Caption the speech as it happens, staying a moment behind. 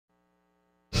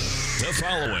The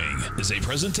following is a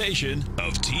presentation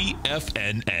of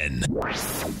TFNN.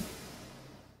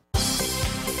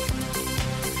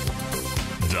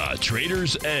 The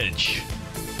Trader's Edge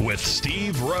with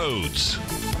Steve Rhodes.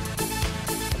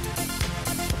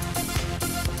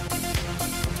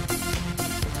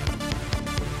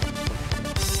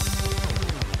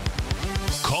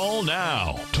 Call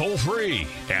now, toll free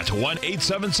at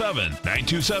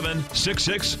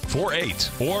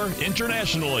 1-877-927-6648 or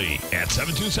internationally at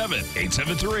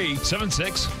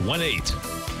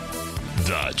 727-873-7618.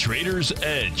 The Trader's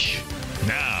Edge.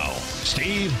 Now,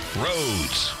 Steve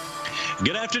Rhodes.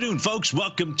 Good afternoon, folks.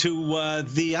 Welcome to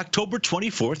the October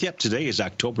 24th. Yep, today is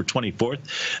October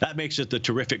 24th. That makes it the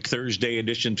terrific Thursday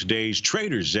edition of today's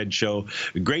Trader's Edge show.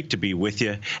 Great to be with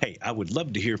you. Hey, I would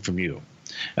love to hear from you.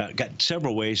 Got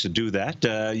several ways to do that.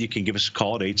 You can give us a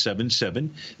call at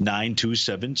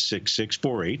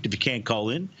 877-927-6648. If you can't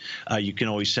call in, you can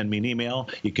always send me an email.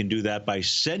 You can do that by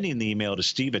sending the email to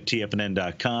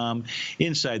steve@tfnn.com.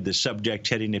 Inside the subject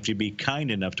heading, if you'd be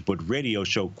kind enough to put radio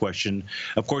show question.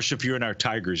 Of course, if you're in our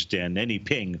Tiger's Den, any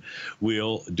ping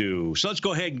will do. So let's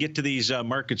go ahead and get to these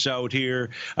markets out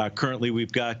here. Currently,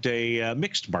 we've got a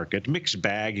mixed market, mixed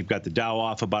bag. You've got the Dow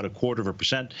off about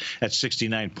 1/4% at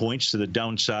 69 points to the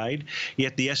downside,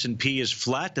 yet the S&P is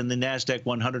flat and the NASDAQ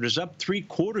 100 is up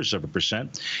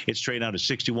 0.75%. It's trading out at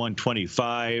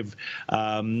 61.25,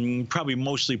 probably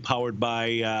mostly powered by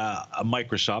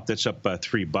Microsoft. That's up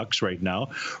 $3 right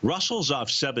now. Russell's off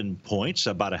 7 points,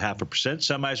 about 0.5%.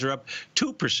 Semis are up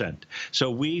 2%. So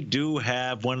we do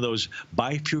have one of those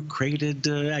bifurcated,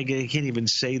 I can't even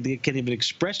say, they can't even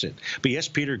express it. But yes,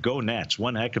 Peter, go Nats.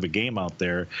 One heck of a game out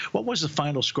there. What was the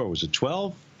final score? Was it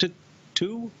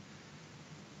 12-2?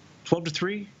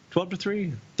 12-3,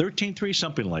 12-3, 13-3,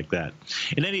 something like that.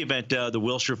 In any event, the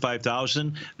Wilshire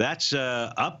 5000, that's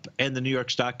up, and the New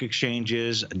York Stock Exchange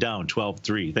is down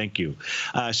 12-3. Thank you.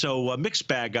 So a mixed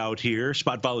bag out here.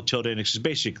 Spot volatility index is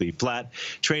basically flat,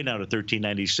 trading out at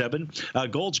 1397.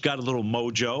 Gold's got a little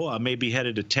mojo, maybe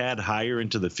headed a tad higher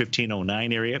into the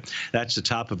 1509 area. That's the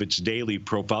top of its daily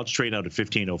profile. It's trading out at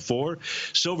 1504.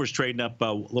 Silver's trading up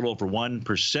a little over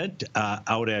 1%,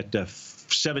 out at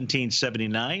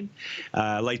 17.79.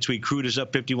 Light sweet crude is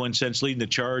up 51 cents, leading the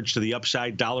charge to the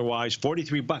upside dollar-wise,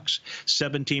 $43,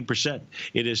 17%.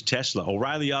 It is Tesla.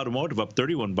 O'Reilly Automotive up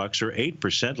 $31 or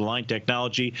 8%. Align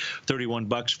Technology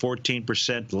 $31,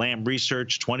 14%. Lam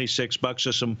Research $26.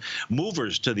 So some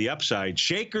movers to the upside,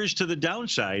 shakers to the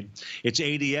downside. It's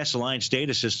ADS, Alliance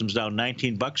Data Systems, down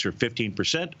 $19 or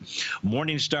 15%.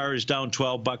 Morningstar is down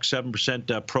 $12,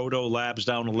 7%. Proto Labs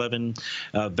down 11.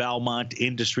 Valmont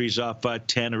Industries off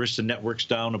 10. Arista Networks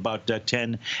down about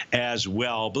 10 as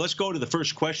well. But let's go to the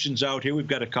first questions out here. We've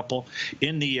got a couple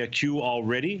in the queue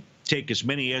already. Take as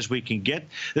many as we can get.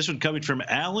 This one coming from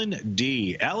Alan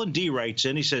D. Alan D writes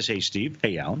in. He says, hey, Steve.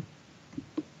 Hey, Alan.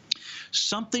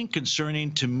 Something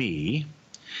concerning to me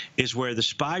is where the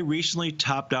SPY recently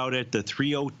topped out at the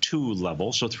 302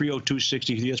 level. So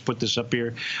 302.63. Let's put this up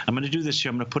here. I'm going to do this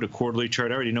here. I'm going to put a quarterly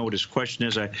chart. I already know what his question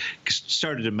is. I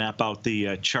started to map out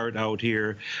the chart out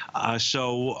here.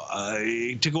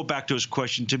 To go back to his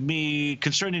question, to me,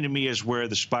 concerning to me is where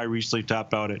the SPY recently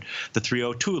topped out at the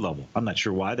 302 level. I'm not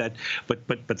sure why that,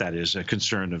 but that is a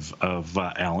concern of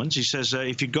Alan's. He says,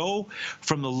 if you go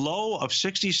from the low of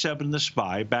 67 in the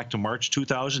SPY back to March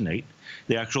 2008,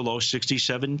 the actual low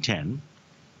 67.10,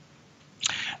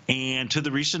 and to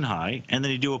the recent high, and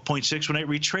then you do a 0.618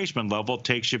 retracement level,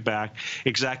 takes you back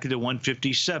exactly to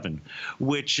 157,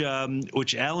 which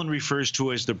Alan refers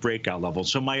to as the breakout level.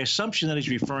 So my assumption that he's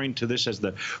referring to this as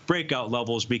the breakout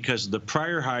level is because the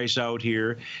prior highs out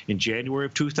here in January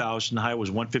of 2000, the high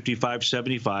was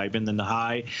 155.75, and then the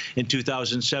high in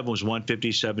 2007 was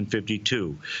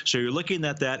 157.52. So you're looking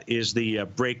at that is the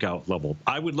breakout level.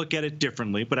 I would look at it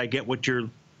differently, but I get what you're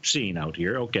seeing out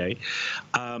here. Okay,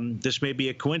 this may be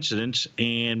a coincidence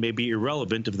and may be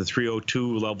irrelevant if the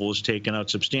 302 level is taken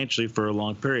out substantially for a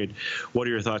long period. What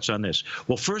are your thoughts on this?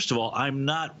 Well, first of all, I'm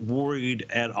not worried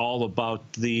at all about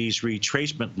these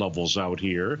retracement levels out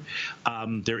here.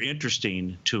 They're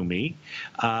interesting to me,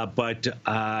 but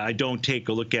I don't take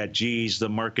a look at, geez, the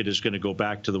market is going to go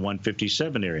back to the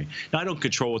 157 area. Now, I don't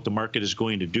control what the market is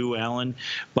going to do, Alan,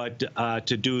 but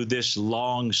to do this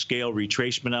long scale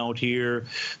retracement out here,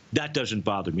 that doesn't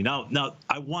bother me. Now,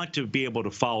 I want to be able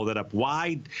to follow that up.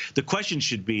 Why? The question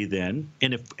should be then,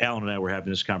 and if Alan and I were having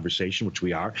this conversation, which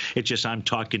we are, it's just I'm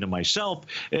talking to myself,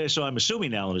 so I'm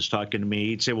assuming Alan is talking to me.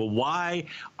 He'd say, well, why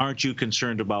aren't you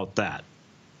concerned about that?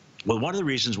 Well, one of the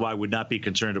reasons why I would not be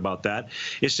concerned about that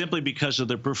is simply because of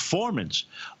the performance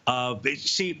of,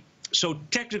 see, So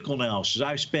technical analysis,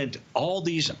 I've spent all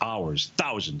these hours,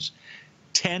 thousands,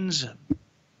 tens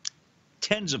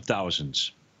of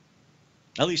thousands,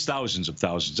 at least thousands of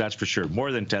thousands, that's for sure.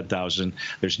 More than 10,000,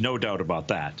 there's no doubt about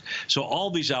that. So all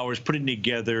these hours putting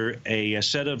together a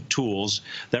set of tools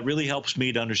that really helps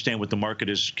me to understand what the market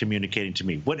is communicating to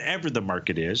me. Whatever the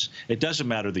market is, it doesn't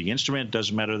matter the instrument, it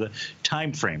doesn't matter the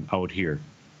time frame out here.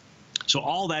 So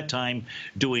all that time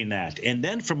doing that. And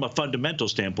then from a fundamental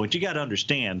standpoint, you got to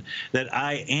understand that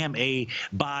I am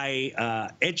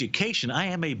by education, I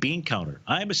am a bean counter.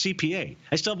 I am a CPA.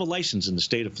 I still have a license in the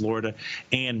state of Florida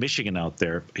and Michigan out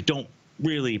there. I don't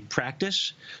really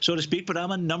practice, so to speak, but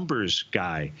I'm a numbers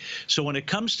guy. So when it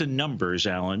comes to numbers,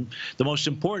 Alan, the most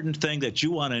important thing that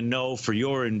you want to know for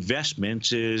your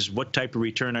investments is what type of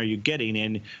return are you getting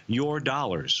in your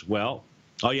dollars? Well,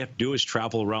 all you have to do is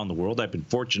travel around the world. I've been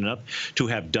fortunate enough to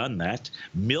have done that.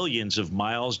 Millions of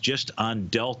miles just on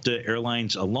Delta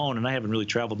Airlines alone, and I haven't really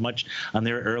traveled much on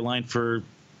their airline for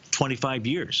 25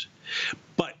 years.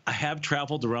 But I have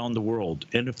traveled around the world,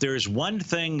 and if there's one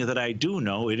thing that I do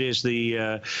know, it is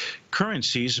the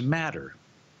currencies matter.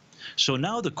 So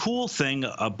now the cool thing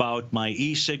about my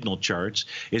e-signal charts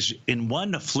is in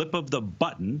one flip of the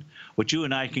button, what you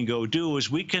and I can go do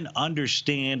is we can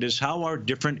understand is how our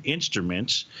different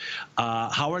instruments,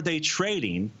 how are they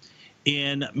trading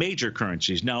in major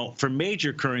currencies. Now, for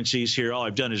major currencies here, all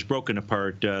I've done is broken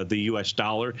apart the U.S.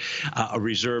 dollar, a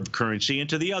reserve currency,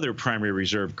 into the other primary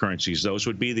reserve currencies. Those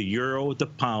would be the euro, the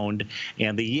pound,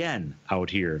 and the yen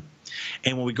out here.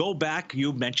 And when we go back,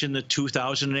 you mentioned the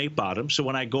 2008 bottom. So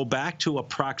when I go back to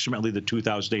approximately the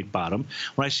 2008 bottom,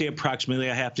 when I say approximately,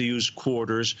 I have to use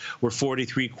quarters. We're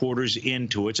 43 quarters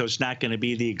into it, so it's not going to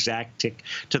be the exact tick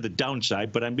to the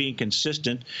downside, but I'm being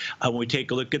consistent when we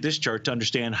take a look at this chart to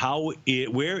understand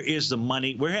where is the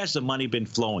money, where has the money been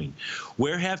flowing?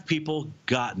 Where have people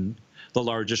gotten the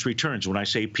largest returns? When I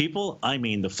say people, I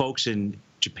mean the folks in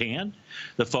Japan,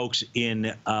 the folks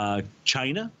in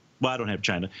China. Well, I don't have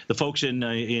China. The folks in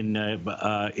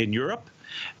Europe,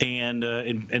 and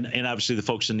obviously the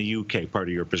folks in the UK, part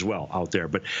of Europe as well, out there.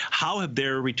 But how have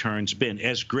their returns been?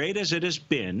 As great as it has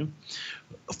been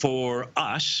for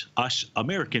us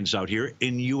Americans out here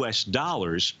in U.S.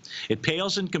 dollars, it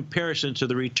pales in comparison to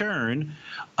the return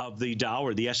of the Dow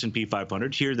or the S&P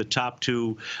 500. Here, the top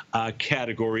two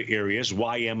category areas,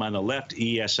 YM on the left,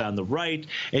 ES on the right.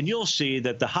 And you'll see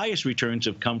that the highest returns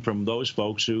have come from those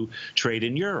folks who trade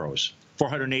in euros.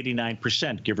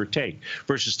 489%, give or take,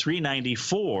 versus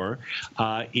 394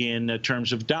 in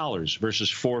terms of dollars, versus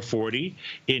 440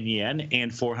 in yen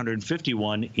and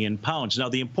 451 in pounds. Now,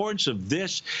 the importance of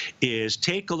this is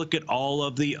take a look at all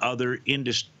of the other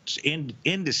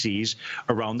indices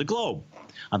around the globe.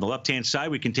 On the left-hand side,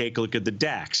 we can take a look at the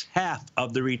DAX, half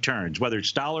of the returns, whether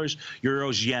it's dollars,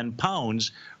 euros, yen,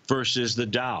 pounds, versus the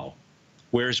Dow.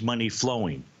 Where's money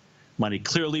flowing? Money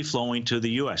clearly flowing to the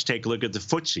U.S. Take a look at the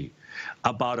FTSE.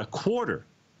 About a quarter,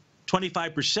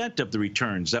 25% of the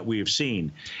returns that we have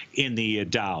seen in the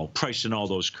Dow, priced in all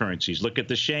those currencies. Look at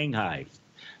the Shanghai.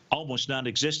 Almost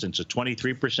non-existent, a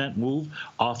 23% move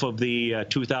off of the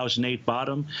 2008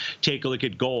 bottom. Take a look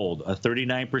at gold, a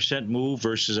 39% move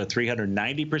versus a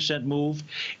 390% move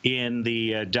in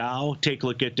the Dow. Take a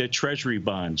look at the Treasury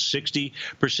bonds,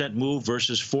 60% move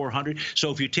versus 400.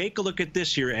 So if you take a look at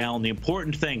this here, Alan, the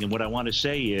important thing, and what I want to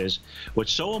say is,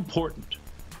 what's so important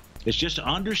is just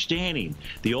understanding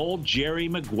the old Jerry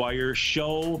Maguire,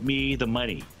 show me the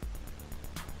money,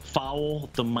 follow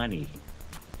the money.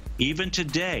 Even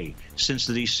today, since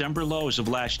the December lows of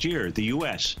last year, the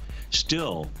U.S.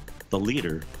 still the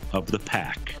leader of the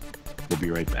pack. We'll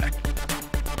be right back.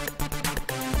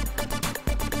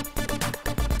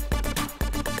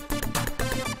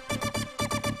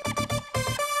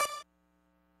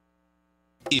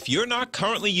 If you're not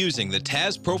currently using the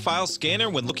TAS Profile Scanner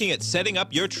when looking at setting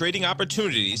up your trading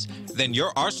opportunities, then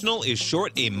your arsenal is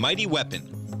short a mighty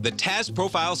weapon. The TAS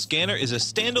Profile Scanner is a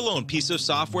standalone piece of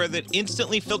software that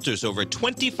instantly filters over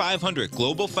 2,500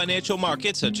 global financial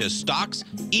markets such as stocks,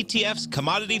 ETFs,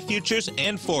 commodity futures,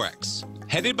 and Forex.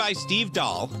 Headed by Steve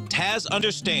Dahl, TAS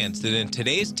understands that in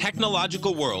today's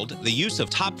technological world, the use of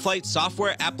top-flight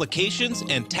software applications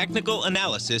and technical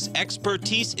analysis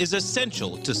expertise is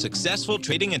essential to successful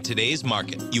trading in today's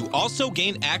market. You also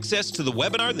gain access to the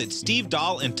webinar that Steve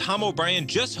Dahl and Tom O'Brien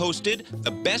just hosted,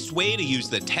 The Best Way to Use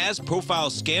the TAS Profile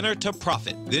Scanner to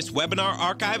Profit. This webinar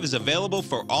archive is available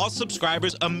for all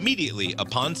subscribers immediately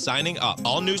upon signing up.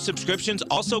 All new subscriptions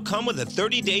also come with a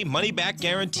 30-day money-back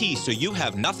guarantee, so you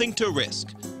have nothing to risk.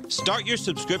 Start your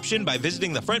subscription by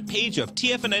visiting the front page of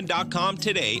TFNN.com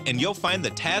today, and you'll find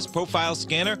the TAS Profile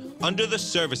Scanner under the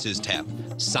Services tab.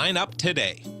 Sign up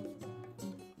today.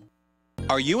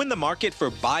 Are you in the market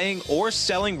for buying or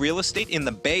selling real estate in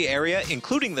the Bay Area,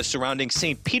 including the surrounding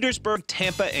St. Petersburg,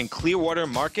 Tampa, and Clearwater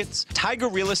markets? Tiger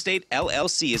Real Estate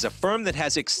LLC is a firm that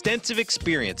has extensive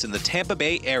experience in the Tampa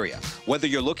Bay area. Whether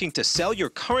you're looking to sell your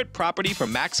current property for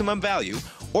maximum value,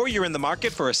 or you're in the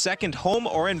market for a second home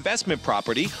or investment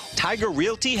property, Tiger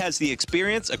Realty has the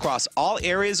experience across all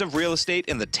areas of real estate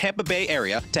in the Tampa Bay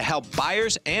area to help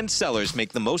buyers and sellers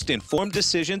make the most informed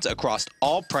decisions across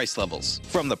all price levels.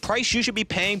 From the price you should be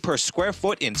paying per square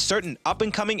foot in certain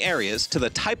up-and-coming areas to the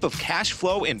type of cash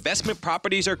flow investment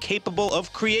properties are capable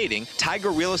of creating,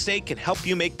 Tiger Real Estate can help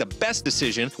you make the best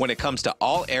decision when it comes to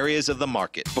all areas of the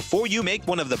market. Before you make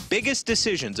one of the biggest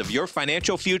decisions of your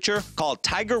financial future, call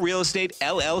Tiger Real Estate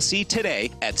LLC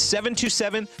today at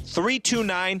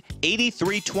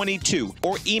 727-329-8322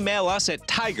 or email us at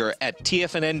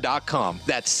tiger@tfnn.com.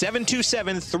 That's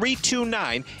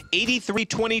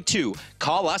 727-329-8322.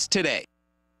 Call us today.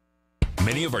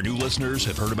 Many of our new listeners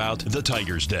have heard about the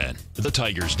Tiger's Den. The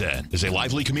Tiger's Den is a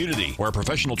lively community where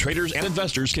professional traders and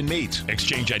investors can meet,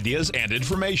 exchange ideas and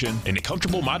information in a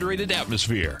comfortable, moderated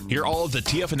atmosphere. Hear all of the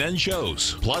TFNN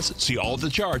shows, plus see all of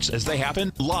the charts as they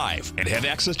happen live and have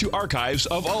access to archives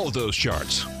of all of those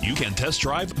charts. You can test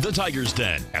drive the Tiger's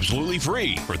Den absolutely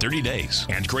free for 30 days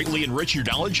and greatly enrich your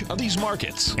knowledge of these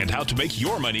markets and how to make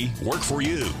your money work for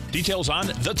you. Details on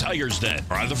the Tiger's Den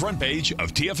are on the front page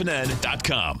of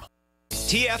TFNN.com.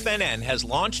 TFNN has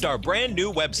launched our brand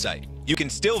new website. You can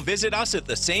still visit us at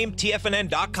the same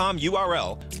TFNN.com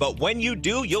URL, but when you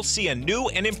do, you'll see a new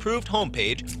and improved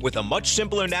homepage with a much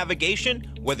simpler navigation,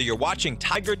 whether you're watching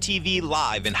Tiger TV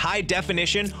live in high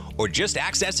definition or just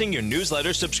accessing your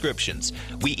newsletter subscriptions.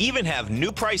 We even have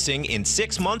new pricing in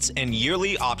 6 months and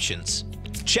yearly options.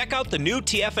 Check out the new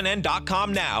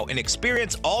TFNN.com now and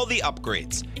experience all the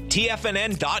upgrades.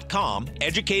 TFNN.com,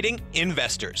 educating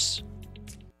investors.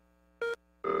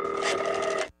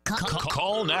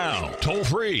 Call now, toll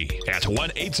free at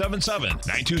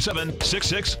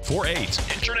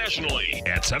 1-877-927-6648. Internationally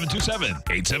at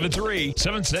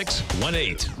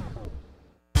 727-873-7618.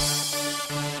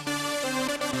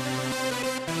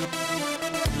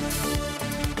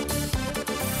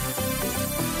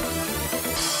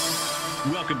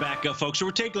 Welcome back, folks. So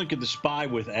we're taking a look at the SPY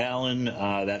with Alan.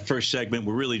 That first segment,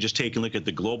 we're really just taking a look at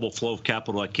the global flow of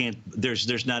capital.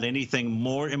 There's not anything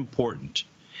more important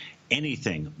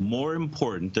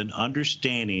than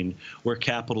understanding where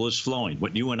capital is flowing.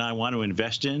 What you and I want to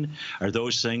invest in are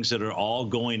those things that are all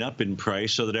going up in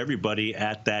price so that everybody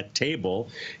at that table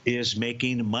is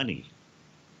making money.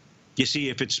 You see,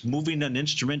 if it's moving an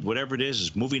instrument, whatever it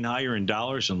is moving higher in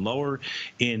dollars and lower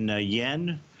in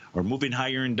yen, or moving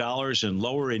higher in dollars and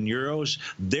lower in euros,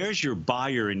 there's your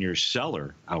buyer and your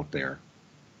seller out there,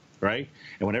 right?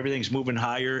 And when everything's moving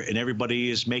higher and everybody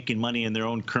is making money in their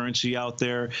own currency out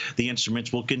there, the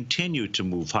instruments will continue to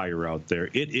move higher out there.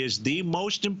 It is the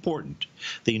most important,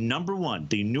 the number one,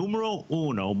 the numero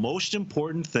uno most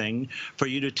important thing for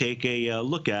you to take a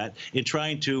look at in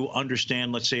trying to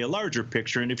understand, let's say, a larger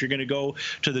picture. And if you're going to go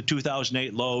to the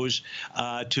 2008 lows,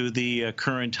 to the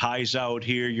current highs out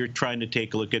here, you're trying to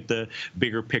take a look at the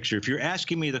bigger picture. If you're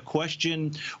asking me the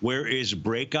question, where is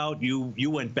breakout,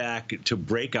 you went back to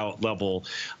breakout level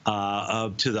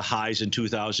to the highs in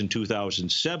 2000,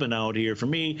 2007 out here. For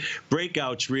me,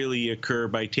 breakouts really occur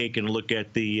by taking a look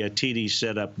at the TD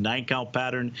setup 9-count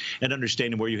pattern and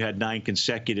understanding where you had 9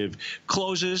 consecutive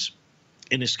closes.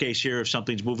 In this case here, if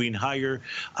something's moving higher,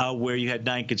 where you had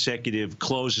 9 consecutive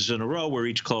closes in a row, where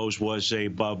each close was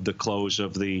above the close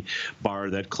of the bar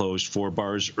that closed 4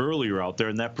 bars earlier out there.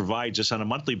 And that provides us on a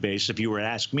monthly basis. If you were to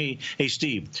ask me, hey,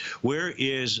 Steve, where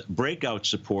is breakout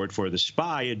support for the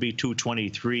SPY? It'd be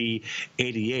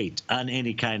 223.88 on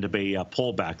any kind of a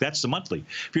pullback. That's the monthly.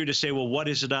 If you were to say, well, what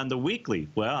is it on the weekly?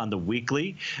 Well, on the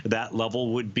weekly, that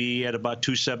level would be at about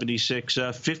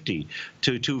 276.50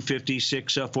 to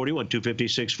 256.41,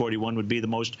 256.41 would be the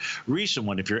most recent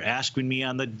one. If you're asking me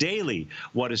on the daily,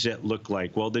 what does it look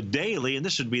like? Well, the daily, and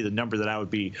this would be the number that I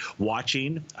would be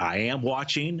watching, I am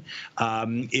watching,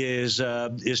 is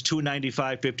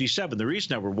 295.57. The reason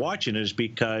that we're watching is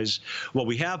because what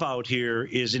we have out here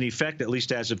is, in effect, at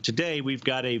least as of today, we've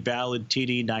got a valid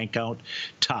TD 9-count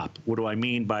top. What do I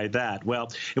mean by that?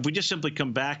 Well, if we just simply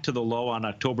come back to the low on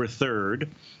October 3rd,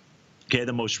 okay,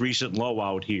 the most recent low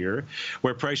out here,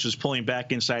 where price was pulling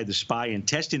back inside the SPY and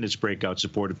testing its breakout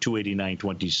support of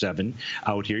 289.27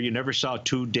 out here. You never saw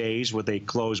 2 days where they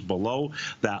closed below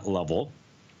that level.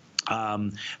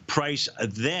 Price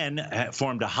then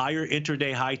formed a higher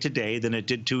intraday high today than it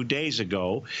did 2 days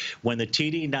ago. When the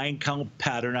TD 9-count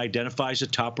pattern identifies a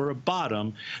top or a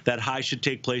bottom, that high should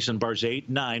take place on bars 8,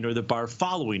 9, or the bar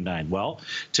following 9. Well,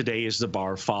 today is the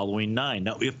bar following 9.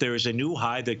 Now, if there is a new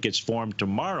high that gets formed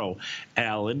tomorrow,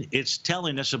 Alan, it's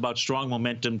telling us about strong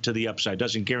momentum to the upside.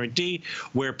 Doesn't guarantee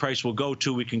where price will go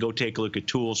to. We can go take a look at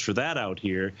tools for that out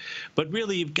here. But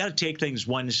really, you've got to take things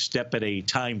one step at a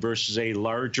time versus the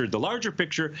larger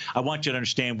picture. I want you to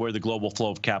understand where the global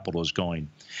flow of capital is going.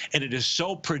 And it is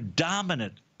so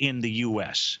predominant in the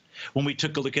U.S. When we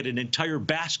took a look at an entire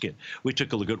basket, we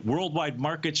took a look at worldwide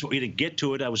markets. We didn't get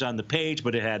to it. I was on the page,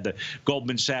 but it had the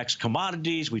Goldman Sachs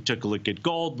commodities. We took a look at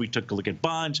gold. We took a look at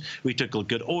bonds. We took a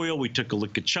look at oil. We took a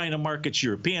look at China markets,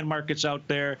 European markets out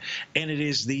there. And it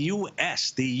is the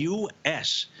U.S.,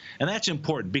 And that's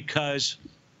important because,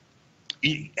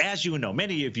 as you know,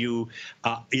 many of you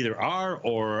either are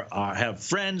or have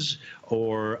friends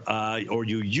or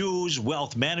you use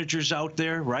wealth managers out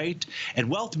there, right? And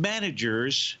wealth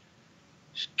managers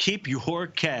keep your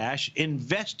cash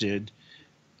invested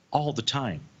all the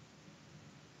time.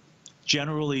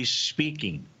 Generally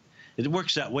speaking, it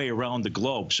works that way around the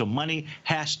globe. So money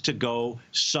has to go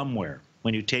somewhere.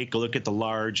 When you take a look at the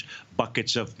large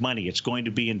buckets of money, it's going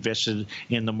to be invested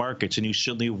in the markets, and you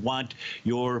certainly want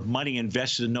your money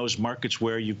invested in those markets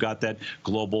where you've got that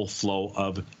global flow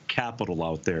of capital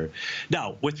out there.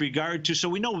 Now, with regard to, so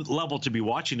we know the level to be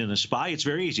watching in a SPY, it's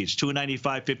very easy. It's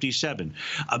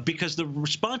 295.57 because the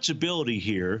responsibility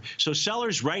here, so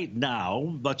sellers right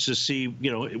now, let's just see,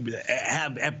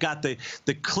 have got the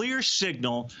clear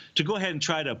signal to go ahead and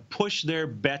try to push their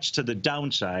bets to the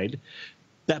downside.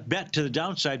 That bet to the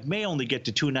downside may only get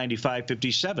to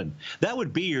 295.57. That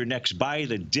would be your next buy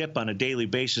the dip on a daily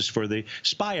basis for the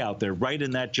SPY out there, right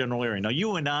in that general area. Now,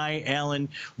 you and I, Alan,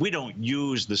 we don't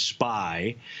use the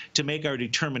SPY to make our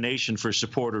determination for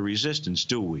support or resistance,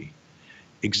 do we?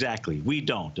 Exactly. We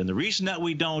don't. And the reason that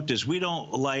we don't is we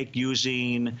don't like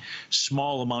using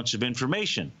small amounts of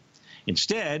information.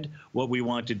 Instead, what we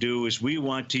want to do is we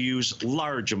want to use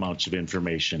large amounts of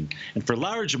information. And for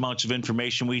large amounts of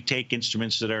information, we take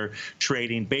instruments that are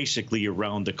trading basically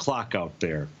around the clock out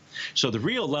there. So the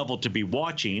real level to be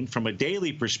watching from a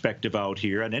daily perspective out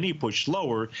here on any push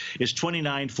lower is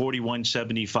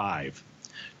 29.4175.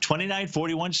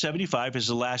 29.4175 is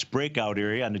the last breakout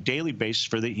area on a daily basis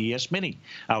for the ES Mini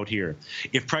out here.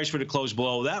 If price were to close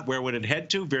below that, where would it head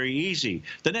to? Very easy.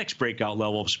 The next breakout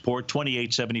level of support,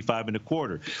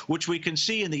 28.75 which we can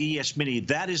see in the ES Mini.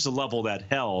 That is the level that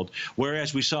held,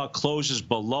 whereas we saw closes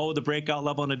below the breakout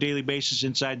level on a daily basis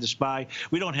inside the SPY.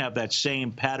 We don't have that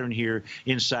same pattern here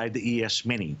inside the ES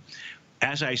Mini.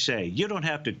 As I say, you don't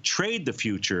have to trade the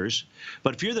futures,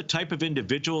 but if you're the type of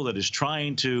individual that is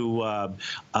trying to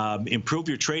improve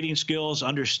your trading skills,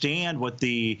 understand what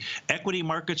the equity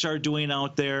markets are doing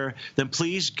out there, then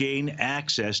please gain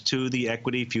access to the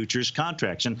equity futures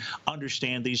contracts and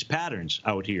understand these patterns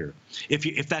out here.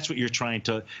 If that's what you're trying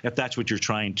to,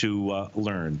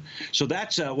 learn. So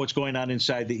that's what's going on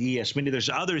inside the ES Mini. There's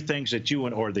other things that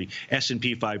or the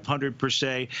S&P 500 per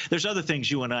se. There's other things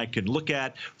you and I can look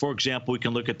at. For example, we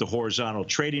can look at the horizontal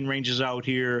trading ranges out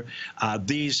here.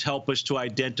 These help us to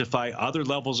identify other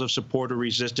levels of support or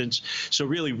resistance. So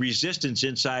really, resistance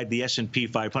inside the S&P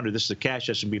 500, this is the cash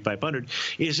S&P 500,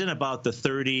 is in about the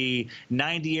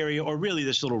 30.90 area, or really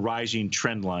this little rising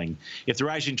trend line. If the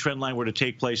rising trend line were to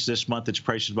take place this month, its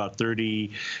price is about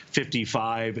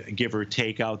 30.55, give or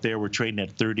take out there. We're trading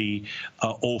at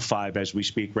 30.05 as we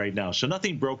speak right now. So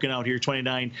nothing broken out here.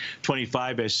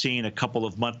 29.25 has seen a couple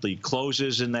of monthly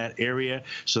closes in that area.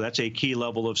 So that's a key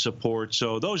level of support.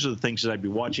 So those are the things that I'd be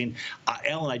watching.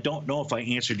 Alan, I don't know if I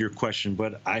answered your question,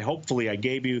 but hopefully I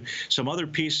gave you some other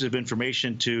pieces of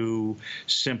information to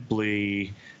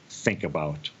simply think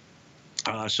about.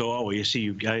 You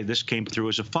see, this came through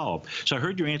as a follow-up. So I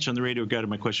heard your answer on the radio regarding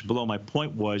my question below. My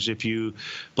point was, if you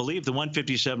believe the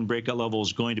 157 breakout level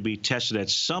is going to be tested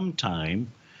at some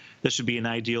time, this would be an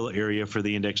ideal area for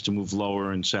the index to move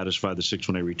lower and satisfy the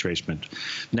 618 retracement.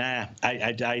 Nah,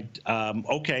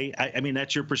 okay. I mean,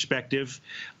 that's your perspective.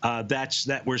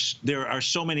 There are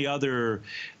so many other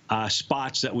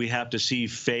spots that we have to see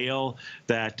fail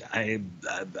that I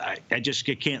just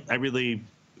can't.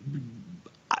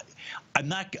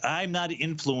 I'm not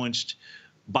influenced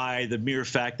by the mere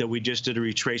fact that we just did a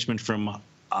retracement from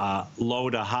low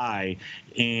to high,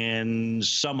 and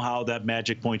somehow that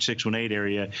magic 0.618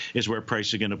 area is where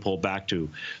price is going to pull back to.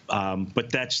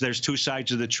 But there's two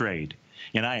sides of the trade.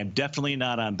 And I am definitely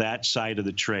not on that side of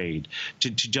the trade.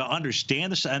 To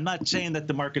understand this, I'm not saying that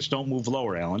the markets don't move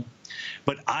lower, Alan,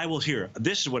 but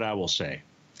this is what I will say.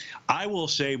 I will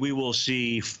say we will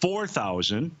see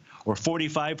 4,000 or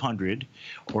 4,500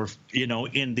 or,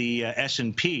 in the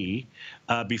S&P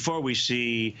before we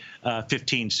see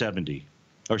 1,570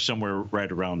 or somewhere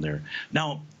right around there.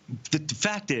 Now, the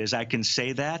fact is I can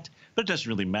say that, but it doesn't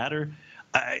really matter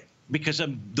because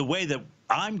the way that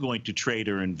I'm going to trade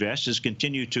or invest is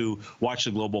continue to watch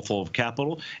the global flow of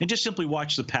capital and just simply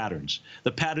watch the patterns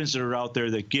that are out there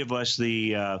that give us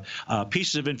the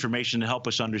pieces of information to help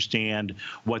us understand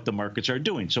what the markets are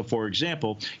doing. So, for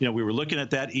example, we were looking at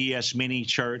that ES mini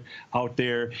chart out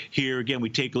there. Here again, we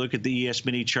take a look at the ES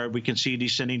mini chart. We can see a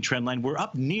descending trend line. We're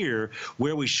up near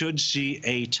where we should see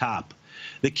a top.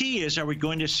 The key is, are we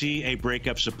going to see a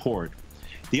breakup support?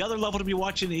 The other level to be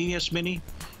watching the ES mini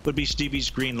would be Stevie's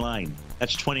green line.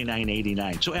 That's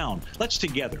 29.89. So, Alan, let's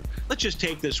just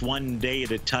take this one day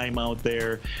at a time out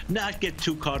there, not get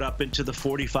too caught up into the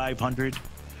 4,500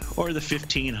 or the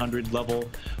 1,500 level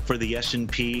for the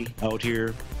S&P out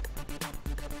here.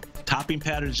 Topping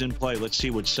patterns in play. Let's see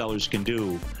what sellers can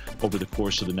do over the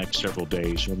course of the next several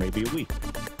days or maybe a week.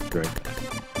 Great.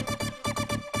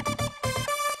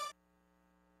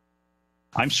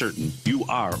 I'm certain you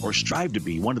are or strive to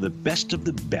be one of the best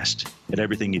at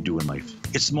everything you do in life.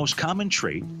 It's the most common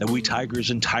trait that we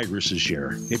tigers and tigresses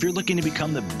share. If you're looking to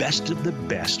become the best of the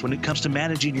best when it comes to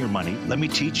managing your money, let me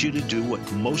teach you to do what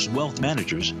most wealth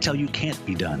managers tell you can't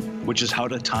be done, which is how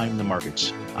to time the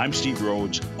markets. I'm Steve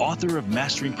Rhodes, author of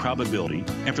Mastering Probability,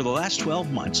 and for the last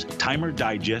 12 months, Timer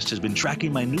Digest has been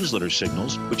tracking my newsletter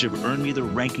signals, which have earned me the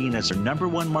ranking as the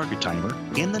 #1 market timer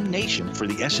in the nation for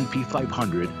the S&P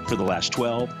 500 for the last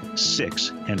 12,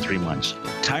 6, and 3 months.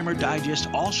 Timer Digest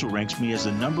also ranks me as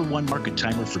the #1 market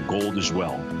timer for gold as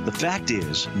well. The fact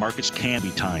is, markets can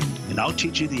be timed, and I'll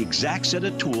teach you the exact set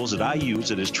of tools that I use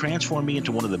that has transformed me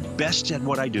into one of the best at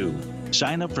what I do.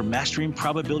 Sign up for Mastering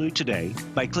Probability today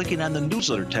by clicking on the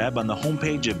newsletter tab on the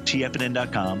homepage of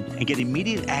TFNN.com and get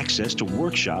immediate access to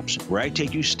workshops where I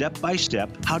take you step by step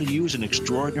how to use an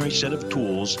extraordinary set of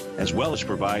tools as well as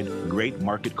provide great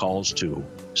market calls too.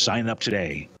 Sign up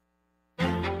today.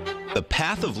 The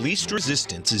Path of Least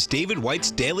Resistance is David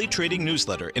White's daily trading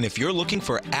newsletter, and if you're looking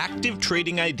for active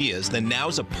trading ideas, then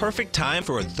now's a perfect time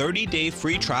for a 30-day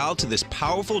free trial to this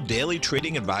powerful daily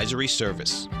trading advisory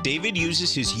service. David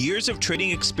uses his years of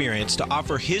trading experience to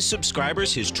offer his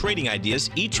subscribers his trading ideas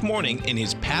each morning in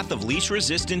his Path of Least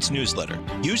Resistance newsletter.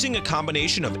 Using a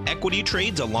combination of equity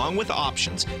trades along with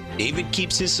options, David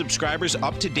keeps his subscribers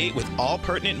up to date with all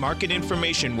pertinent market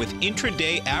information with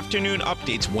intraday afternoon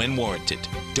updates when warranted.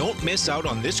 Don't miss out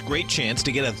on this great chance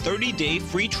to get a 30-day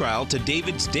free trial to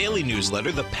David's daily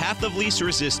newsletter, The Path of Least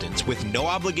Resistance, with no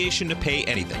obligation to pay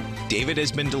anything. David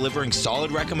has been delivering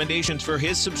solid recommendations for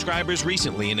his subscribers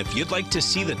recently, and if you'd like to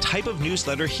see the type of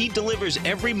newsletter he delivers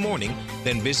every morning,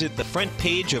 then visit the front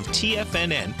page of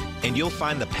TFNN and you'll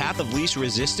find The Path of Least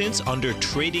Resistance under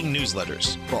Trading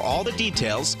Newsletters. For all the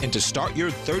details and to start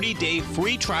your 30-day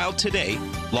free trial today,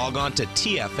 log on to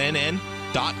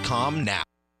TFNN.com now.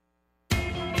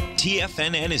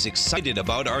 TFNN is excited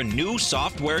about our new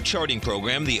software charting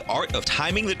program, The Art of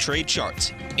Timing the Trade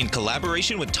Charts. In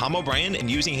collaboration with Tom O'Brien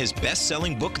and using his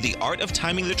best-selling book, The Art of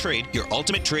Timing the Trade, Your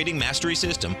Ultimate Trading Mastery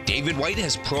System, David White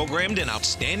has programmed an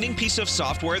outstanding piece of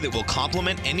software that will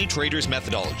complement any trader's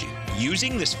methodology.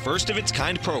 Using this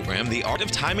first-of-its-kind program, The Art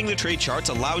of Timing the Trade Charts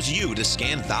allows you to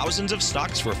scan thousands of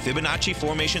stocks for Fibonacci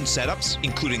formation setups,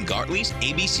 including Gartleys,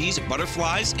 ABCs,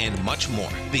 butterflies, and much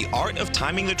more. The Art of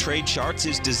Timing the Trade Charts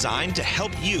is designed to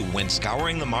help you when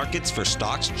scouring the markets for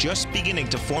stocks just beginning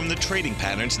to form the trading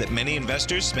patterns that many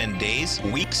investors spend days,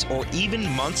 weeks, or even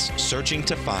months searching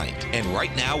to find. And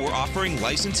right now, we're offering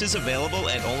licenses available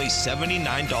at only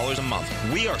 $79 a month.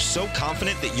 We are so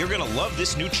confident that you're going to love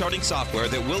this new charting software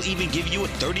that will even give you a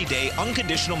 30-day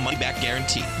unconditional money-back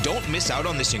guarantee. Don't miss out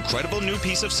on this incredible new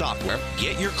piece of software.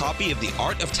 Get your copy of The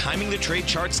Art of Timing the Trade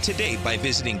Charts today by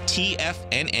visiting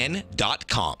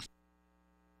TFNN.com.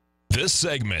 This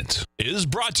segment is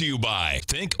brought to you by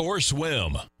Think or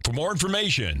Swim. For more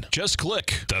information, just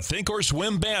click the Think or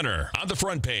Swim banner on the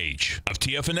front page of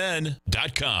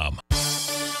TFNN.com.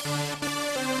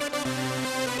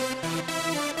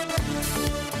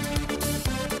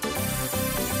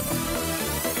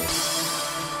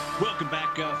 Welcome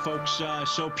back, folks.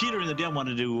 So Peter and the Den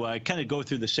wanted to kind of go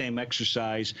through the same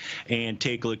exercise and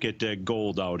take a look at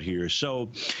gold out here. So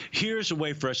here's a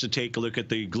way for us to take a look at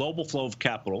the global flow of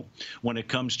capital when it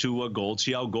comes to gold.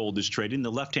 See how gold is trading.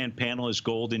 The left-hand panel is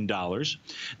gold in dollars.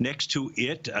 Next to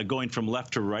it, going from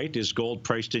left to right, is gold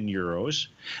priced in euros.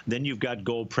 Then you've got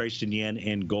gold priced in yen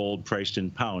and gold priced in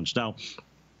pounds. Now,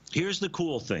 here's the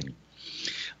cool thing.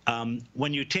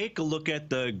 When you take a look at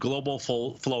the global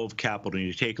flow of capital, and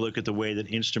you take a look at the way that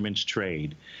instruments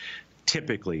trade,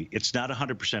 typically, it's not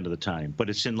 100% of the time, but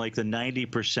it's in like the 90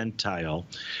 percentile.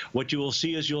 What you will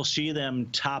see is you'll see them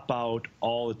top out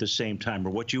all at the same time. Or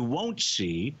what you won't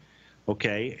see,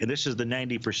 okay, and this is the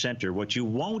 90 percenter, what you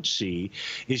won't see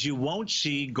is you won't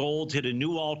see gold hit a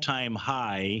new all-time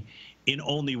high in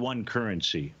only one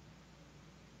currency.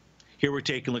 Here we're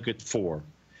taking a look at four: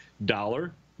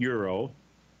 dollar, euro,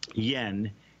 yen,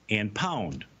 and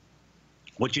pound.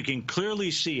 What you can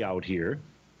clearly see out here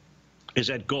is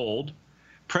that gold,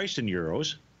 priced in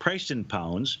euros, priced in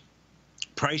pounds,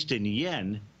 priced in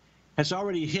yen, has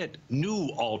already hit new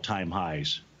all-time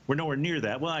highs. We're nowhere near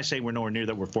that. Well, I say we're nowhere near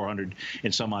that. We're 400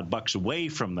 and some odd bucks away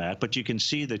from that, but you can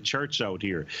see the charts out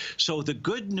here. So the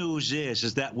good news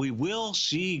is that we will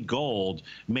see gold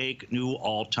make new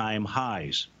all-time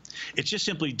highs. It's just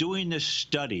simply doing this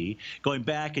study, going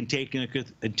back and taking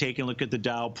a look at the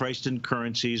Dow priced in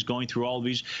currencies, going through all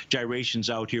these gyrations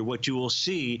out here. What you will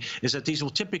see is that these will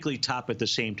typically top at the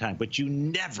same time, but you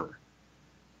never.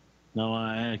 No,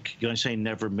 I'm going to say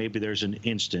never. Maybe there's an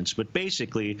instance, but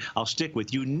basically, I'll stick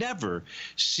with you never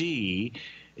see,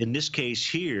 in this case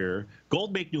here,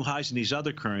 gold make new highs in these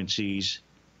other currencies,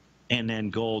 and then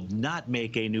gold not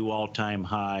make a new all-time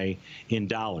high in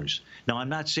dollars. Now, I'm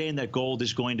not saying that gold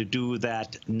is going to do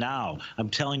that now. I'm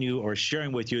telling you or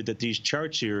sharing with you that these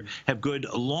charts here have good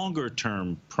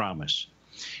longer-term promise.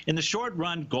 In the short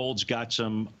run, gold's got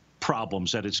some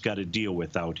problems that it's got to deal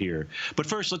with out here. But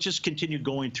first, let's just continue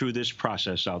going through this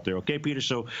process out there. Okay, Peter?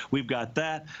 So we've got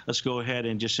that. Let's go ahead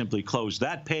and just simply close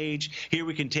that page. Here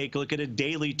we can take a look at a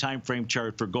daily time frame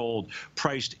chart for gold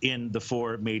priced in the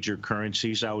four major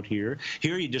currencies out here.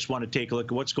 Here you just want to take a look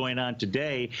at what's going on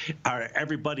today.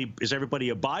 Is everybody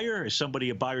a buyer? Is somebody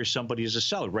a buyer? Somebody is a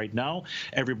seller? Right now,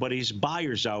 everybody's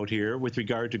buyers out here with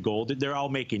regard to gold. They're all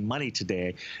making money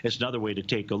today. It's another way to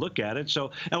take a look at it. So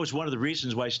that was one of the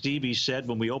reasons why Stevie said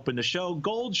when we opened the show,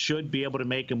 gold should be able to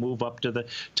make a move up to the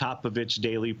top of its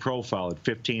daily profile at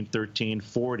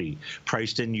 1513.40,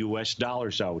 priced in U.S.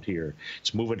 dollars out here.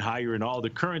 It's moving higher in all the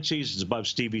currencies. It's above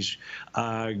Stevie's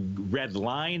red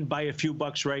line by a few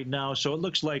bucks right now. So it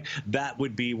looks like that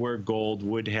would be where gold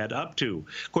would head up to.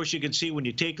 Of course, you can see when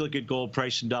you take a look at gold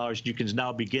price in dollars, you can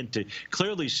now begin to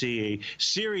clearly see a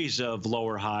series of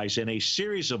lower highs and a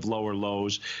series of lower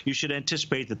lows. You should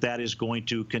anticipate that that is going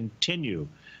to continue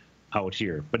out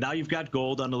here. But now you've got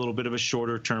gold on a little bit of a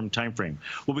shorter term time frame.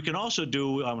 What we can also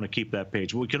do, I'm going to keep that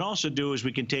page. What we can also do is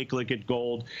we can take a look at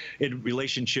gold in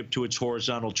relationship to its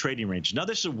horizontal trading range. Now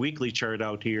this is a weekly chart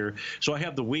out here. So I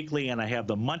have the weekly and I have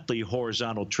the monthly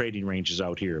horizontal trading ranges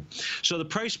out here. So the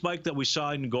price spike that we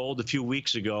saw in gold a few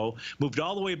weeks ago moved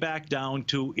all the way back down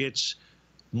to its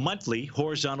monthly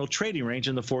horizontal trading range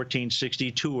in the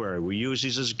 1462 area. We use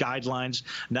these as guidelines,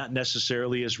 not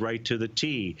necessarily as right to the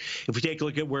T. If we take a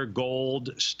look at where gold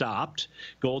stopped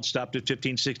at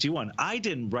 1561. I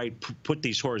didn't put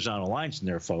these horizontal lines in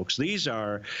there, folks. These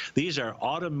are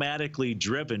automatically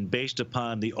driven based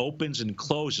upon the opens and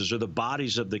closes or the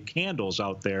bodies of the candles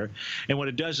out there. And what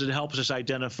it does is it helps us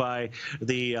identify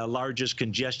the largest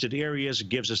congested areas. It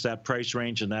gives us that price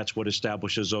range, and that's what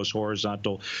establishes those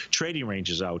horizontal trading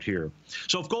ranges out here.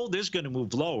 So if gold is going to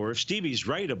move lower, if Stevie's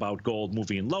right about gold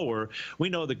moving lower, we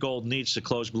know that gold needs to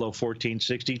close below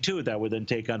 1462. That would then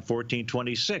take on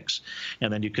 1426.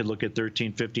 And then you could look at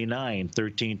 1359,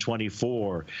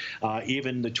 1324,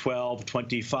 even the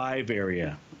 1225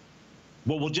 area.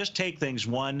 Well, we'll just take things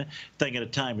one thing at a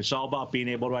time. It's all about being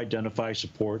able to identify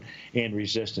support and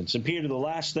resistance. And Peter, the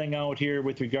last thing out here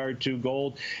with regard to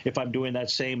gold, if I'm doing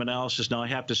that same analysis, now I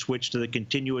have to switch to the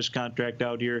continuous contract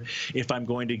out here if I'm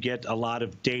going to get a lot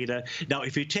of data. Now,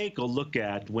 if you take a look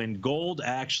at when gold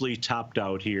actually topped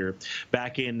out here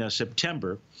back in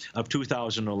September of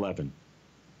 2011,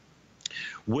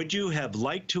 would you have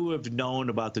liked to have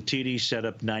known about the TD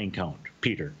setup 9 count,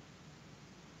 Peter,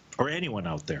 or anyone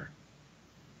out there?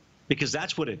 Because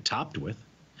that's what it topped with.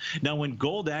 Now, when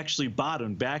gold actually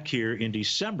bottomed back here in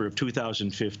December of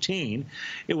 2015,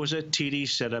 it was a TD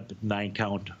setup 9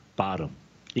 count bottom.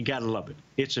 You got to love it.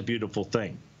 It's a beautiful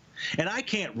thing. And I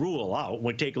can't rule out,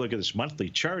 when take a look at this monthly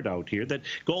chart out here, that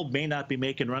gold may not be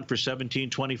making a run for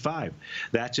 1725.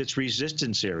 That's its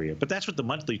resistance area. But that's what the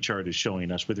monthly chart is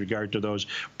showing us with regard to those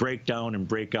breakdown and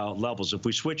breakout levels. If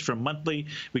we switch from monthly,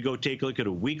 we go take a look at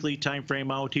a weekly time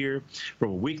frame out here. From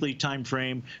a weekly time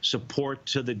frame, support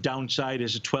to the downside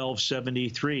is a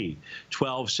 1273.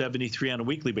 1273 on a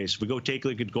weekly basis. If we go take a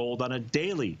look at gold on a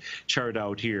daily chart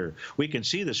out here, we can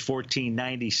see this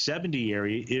 1490.70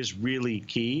 area is really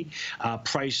key.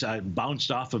 Price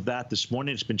bounced off of that this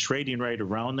morning. It's been trading right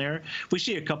around there. If we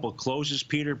see a couple of closes,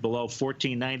 Peter, below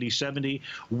 1490.70,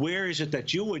 where is it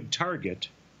that you would target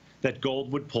that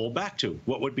gold would pull back to?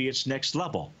 What would be its next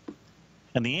level?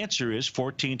 And the answer is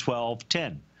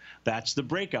 1412.10. That's the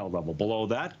breakout level. Below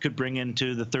that could bring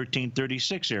into the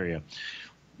 1336 area.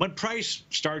 When price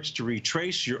starts to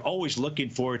retrace, you're always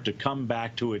looking for it to come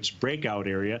back to its breakout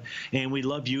area, and we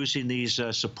love using these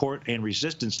support and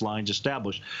resistance lines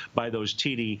established by those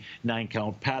TD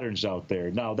 9-count patterns out there.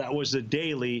 Now, that was the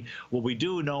daily. What we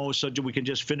do know, so we can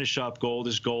just finish off gold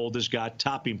has got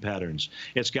topping patterns.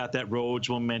 It's got that Rhodes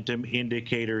momentum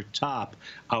indicator top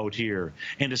out here,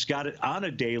 and it's got it on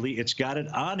a daily. It's got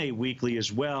it on a weekly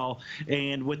as well,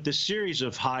 and with the series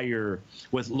of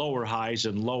lower highs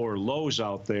and lower lows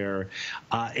out there,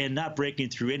 and not breaking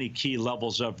through any key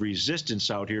levels of resistance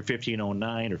out here.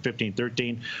 1509 or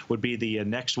 1513 would be the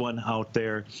next one out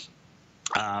there.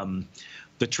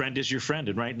 The trend is your friend,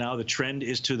 and right now the trend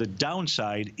is to the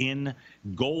downside in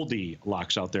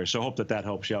Goldilocks out there. So I hope that that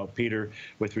helps you out, Peter,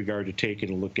 with regard to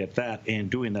taking a look at that and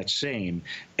doing that same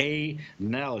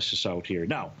analysis out here.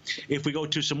 Now, if we go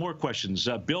to some more questions,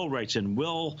 Bill writes in.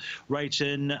 Bill writes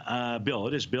in.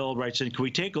 Bill writes in, can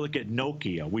we take a look at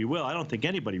Nokia? We will. I don't think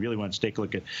anybody really wants to take a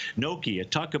look at Nokia.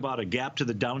 Talk about a gap to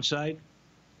the downside.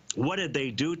 What did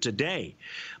they do today?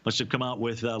 Must have come out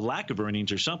with a lack of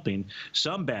earnings or something,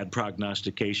 some bad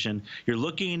prognostication. You're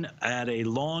looking at a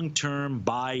long-term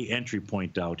buy entry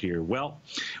point out here. Well,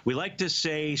 we like to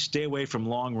say stay away from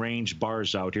long-range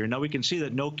bars out here. Now we can see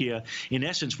that Nokia, in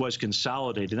essence, was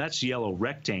consolidated. That's the yellow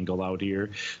rectangle out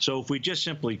here. So if we just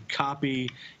simply copy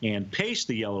and paste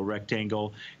the yellow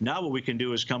rectangle, now what we can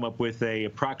do is come up with a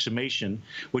approximation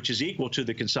which is equal to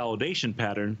the consolidation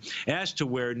pattern as to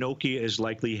where Nokia is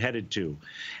likely headed to.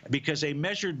 Because a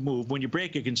measured move, when you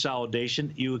break a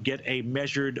consolidation, you get a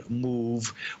measured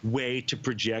move way to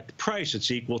project price. It's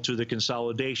equal to the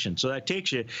consolidation. So that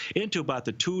takes you into about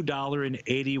the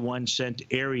 $2.81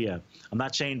 area. I'm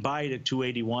not saying buy it at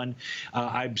 $2.81.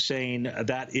 I'm saying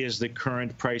that is the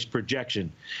current price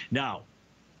projection. Now,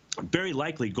 very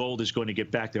likely gold is going to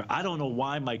get back there. I don't know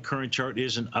why my current chart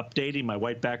isn't updating. My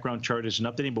white background chart isn't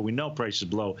updating, but we know price is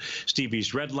below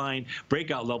Stevie's red line.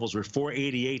 Breakout levels were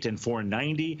 488 and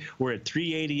 490. We're at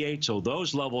 388, so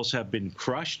those levels have been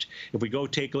crushed. If we go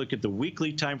take a look at the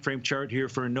weekly time frame chart here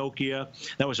for Nokia,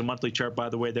 that was a monthly chart, by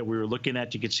the way, that we were looking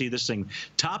at. You can see this thing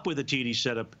top with a TD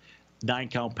setup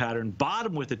 9-count pattern,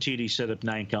 bottom with a TD setup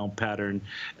 9-count pattern.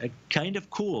 Kind of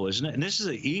cool, isn't it? And this is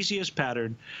the easiest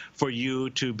pattern for you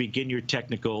to begin your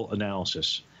technical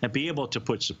analysis and be able to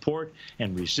put support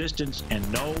and resistance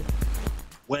and know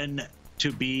when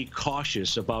to be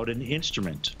cautious about an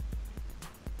instrument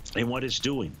and what it's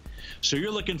doing. So you're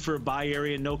looking for a buy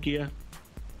area in Nokia.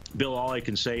 Bill, all I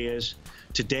can say is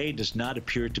today does not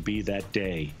appear to be that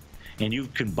day, and you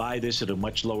can buy this at a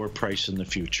much lower price in the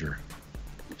future.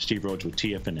 Steve Rhodes with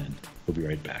TFNN. We'll be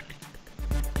right back.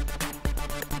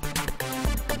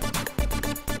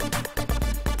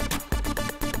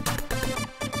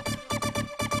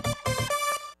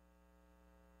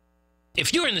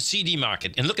 If you're in the CD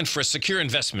market and looking for a secure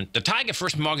investment, the Tiger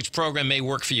First Mortgage Program may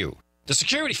work for you. The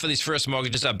security for these first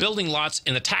mortgages are building lots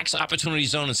in the Tax Opportunity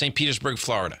Zone in St. Petersburg,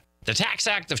 Florida. The Tax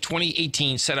Act of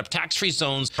 2018 set up tax-free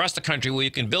zones across the country where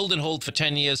you can build and hold for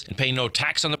 10 years and pay no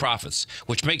tax on the profits,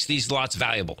 which makes these lots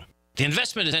valuable. The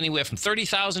investment is anywhere from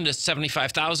 $30,000 to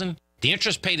 $75,000. The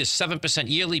interest paid is 7%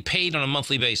 yearly, paid on a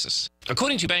monthly basis.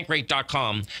 According to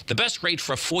Bankrate.com, the best rate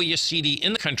for a 4-year CD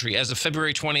in the country as of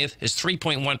February 20th is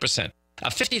 3.1%. A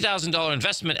 $50,000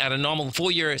 investment at a normal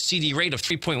 4-year CD rate of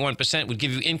 3.1% would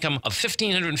give you income of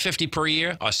 $1,550 per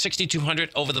year or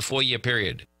 $6,200 over the 4-year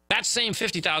period. That same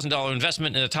 $50,000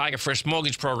 investment in the Tiger First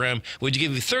Mortgage Program would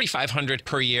give you $3,500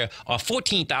 per year or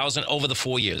 $14,000 over the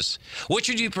 4 years. Which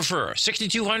would you prefer,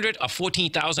 $6,200 or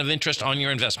 $14,000 of interest on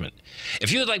your investment?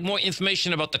 If you would like more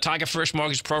information about the Tiger First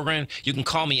Mortgage Program, you can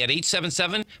call me at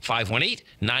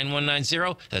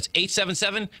 877-518-9190. That's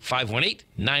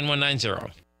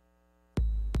 877-518-9190.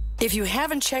 If you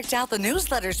haven't checked out the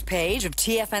newsletters page of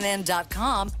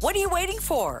TFNN.com, what are you waiting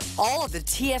for? All of the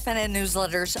TFNN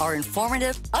newsletters are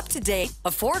informative, up-to-date,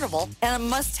 affordable, and a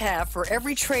must-have for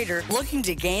every trader looking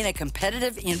to gain a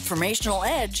competitive informational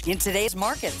edge in today's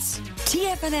markets.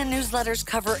 TFNN newsletters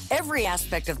cover every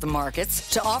aspect of the markets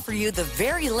to offer you the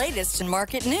very latest in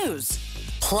market news.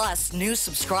 Plus, new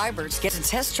subscribers get to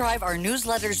test drive our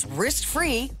newsletters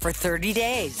risk-free for 30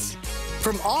 days.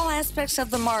 From all aspects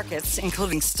of the markets,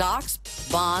 including stocks,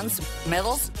 bonds,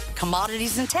 metals,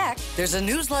 commodities, and tech, there's a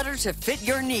newsletter to fit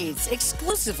your needs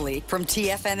exclusively from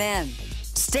TFNN.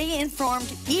 Stay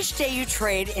informed each day you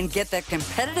trade and get that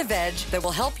competitive edge that will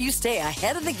help you stay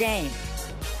ahead of the game.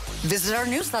 Visit our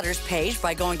newsletters page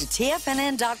by going to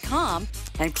TFNN.com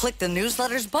and click the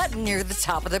newsletters button near the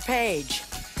top of the page.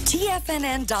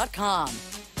 TFNN.com,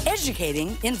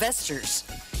 educating investors.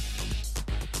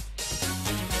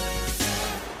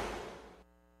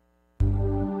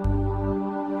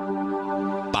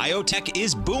 Biotech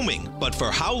is booming, but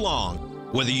for how long?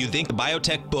 Whether you think the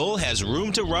biotech bull has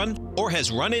room to run or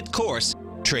has run its course,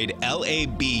 trade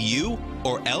LABU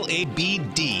or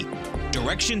LABD.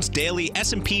 Directions Daily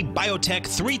S&P Biotech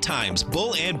 3 times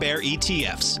bull and bear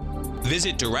ETFs.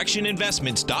 Visit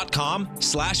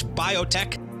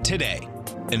directioninvestments.com/biotech today.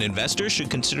 An investor should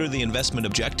consider the investment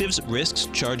objectives, risks,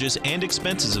 charges, and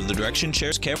expenses of the Direction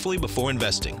shares carefully before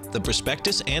investing. The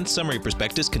prospectus and summary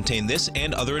prospectus contain this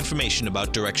and other information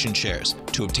about Direction shares.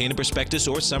 To obtain a prospectus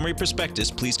or summary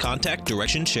prospectus, please contact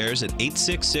Direction shares at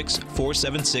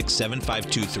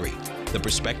 866-476-7523. The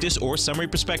prospectus or summary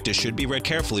prospectus should be read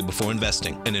carefully before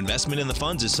investing. An investment in the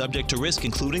funds is subject to risk,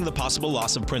 including the possible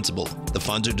loss of principal. The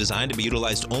funds are designed to be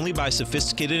utilized only by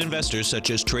sophisticated investors such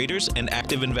as traders and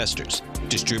active investors.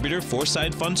 Distributor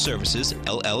Foreside Fund Services,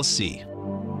 LLC.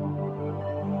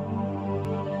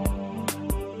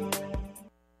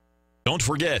 Don't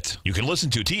forget, you can listen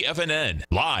to TFNN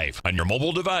live on your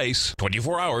mobile device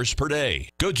 24 hours per day.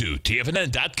 Go to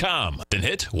TFNN.com, then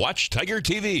hit Watch Tiger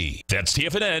TV. That's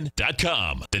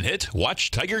TFNN.com, then hit Watch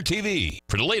Tiger TV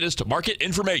for the latest market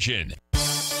information.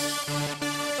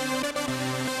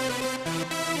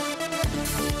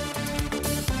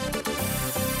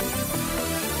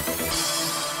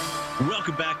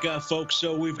 Welcome back, folks.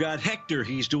 So we've got Hector.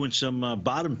 He's doing some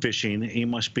bottom fishing. He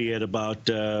must be at about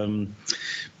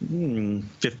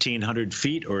 1,500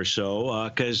 feet or so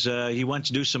because he wants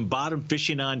to do some bottom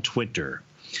fishing on Twitter.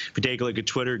 If you take a look at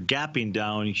Twitter, gapping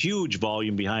down, huge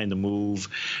volume behind the move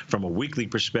from a weekly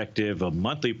perspective, a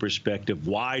monthly perspective,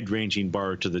 wide-ranging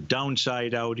bar to the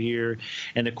downside out here.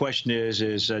 And the question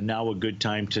is now a good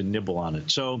time to nibble on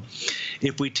it? So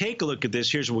if we take a look at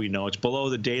this, here's what we know. It's below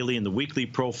the daily and the weekly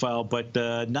profile, but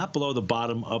not below the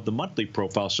bottom of the monthly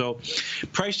profile. So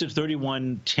priced at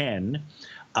 31.10.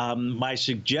 My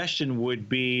suggestion would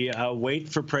be wait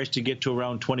for price to get to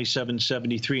around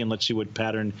 27.73 and let's see what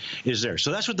pattern is there.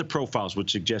 So that's what the profiles would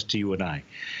suggest to you and I.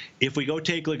 If we go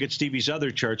take a look at Stevie's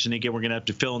other charts, and again, we're going to have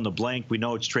to fill in the blank. We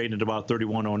know it's trading at about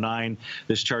 31.09.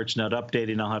 This chart's not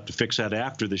updating. I'll have to fix that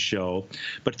after the show.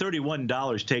 But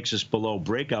 $31 takes us below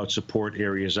breakout support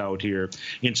areas out here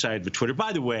inside of Twitter.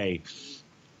 By the way,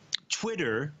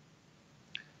 Twitter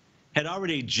had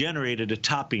already generated a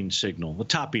topping signal, a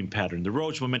topping pattern, the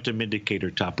Rhodes Momentum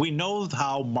Indicator top. We know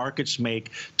how markets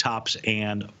make tops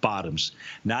and bottoms.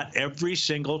 Not every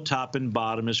single top and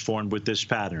bottom is formed with this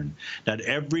pattern. Not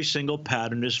every single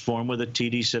pattern is formed with a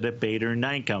TD setup 8 or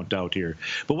 9 count out here.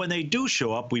 But when they do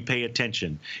show up, we pay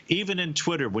attention. Even in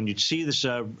Twitter, when you see this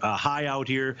high out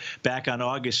here back on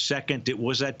August 2nd, it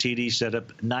was that TD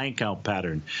setup 9 count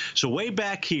pattern. So way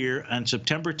back here on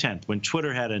September 10th, when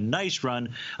Twitter had a nice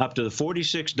run up to the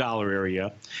 $46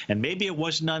 area, and maybe it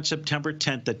wasn't on September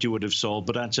 10th that you would have sold,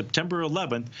 but on September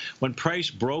 11th, when price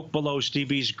broke below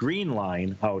Stevie's green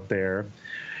line out there,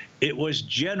 it was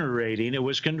generating, it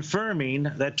was confirming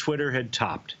that Twitter had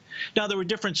topped. Now, there were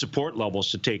different support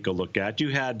levels to take a look at. You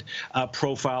had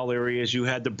profile areas, you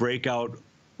had the breakout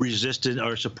resistance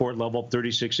or support level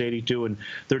 36.82 and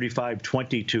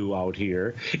 35.22 out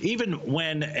here. Even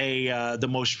when the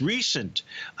most recent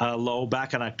low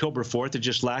back on October 4th, it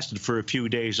just lasted for a few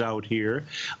days out here.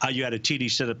 You had a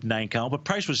TD setup 9 count, but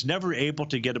price was never able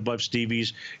to get above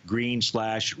Stevie's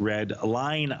green/red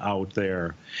line out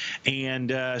there.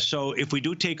 And so if we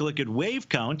do take a look at wave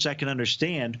counts, I can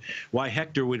understand why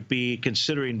Hector would be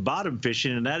considering bottom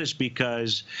fishing, and that is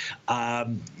because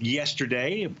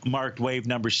yesterday marked wave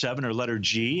number 7 or letter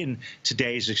G, and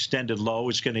today's extended low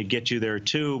is going to get you there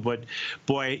too. But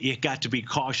boy, you got to be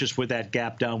cautious with that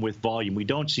gap down with volume. We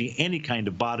don't see any kind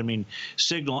of bottoming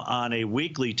signal on a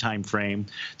weekly time frame.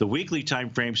 The weekly time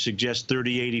frame suggests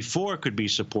 3084 could be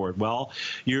support. Well,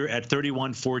 you're at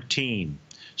 3114.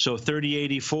 So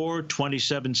 3084,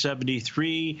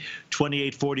 2773,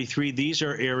 2843, these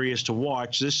are areas to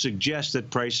watch. This suggests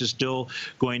that price is still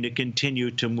going to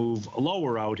continue to move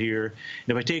lower out here.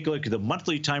 And if I take a look at the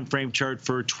monthly time frame chart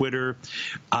for Twitter,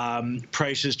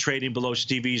 price is trading below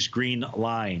Stevie's green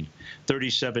line,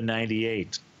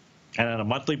 37.98. And on a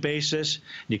monthly basis,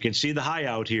 you can see the high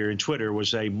out here in Twitter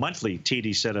was a monthly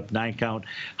TD setup 9-count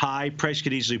high. Price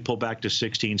could easily pull back to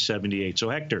 1678. So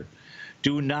Hector,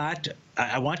 do not,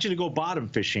 I want you to go bottom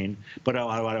fishing, but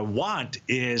what I want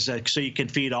is so you can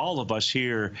feed all of us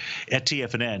here at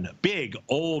TFNN, big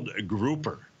old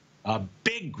grouper, a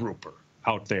big grouper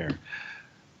out there.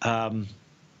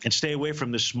 And stay away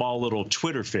from the small little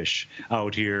Twitter fish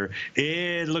out here.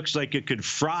 It looks like it could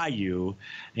fry you,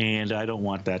 and I don't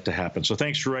want that to happen. So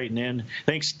thanks for writing in.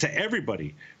 Thanks to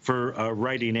everybody for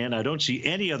writing in. I don't see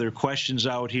any other questions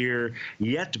out here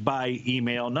yet by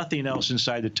email. Nothing else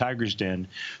inside the Tiger's Den.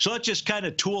 So let's just kind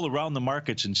of tool around the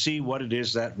markets and see what it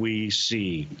is that we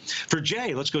see. For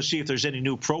Jay, let's go see if there's any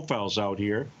new profiles out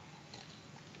here,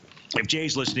 if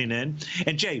Jay's listening in.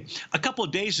 And Jay, a couple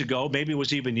of days ago, maybe it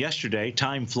was even yesterday,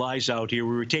 time flies out here,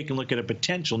 we were taking a look at a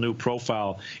potential new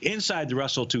profile inside the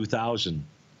Russell 2000.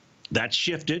 That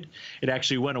shifted. It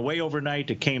actually went away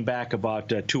overnight. It came back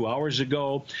about 2 hours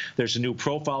ago. There's a new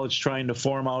profile it's trying to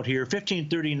form out here.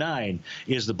 1539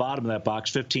 is the bottom of that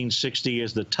box. 1560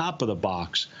 is the top of the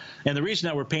box. And the reason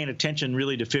that we're paying attention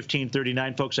really to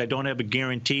 1539, folks, I don't have a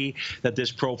guarantee that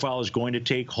this profile is going to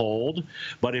take hold.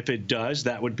 But if it does,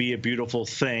 that would be a beautiful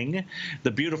thing.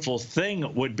 The beautiful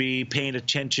thing would be paying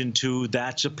attention to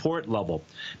that support level.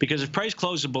 Because if price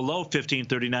closes below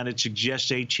 1539, it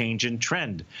suggests a change in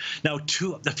trend. Now,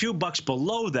 a few bucks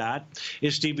below that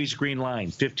is Stevie's green line,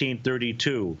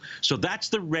 1532. So that's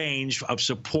the range of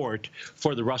support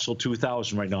for the Russell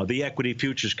 2000 right now, the equity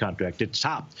futures contract. It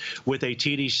topped with a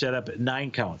TD setup at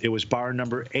 9-count. It was bar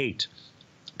number 8.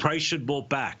 Price should bolt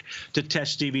back to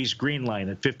test Stevie's green line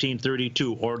at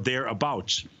 1532 or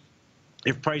thereabouts.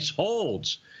 If price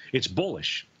holds, it's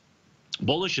bullish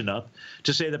enough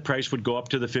to say that price would go up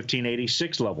to the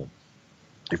 1586 level.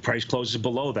 If price closes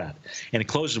below that, and it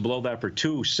closes below that for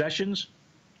 2 sessions,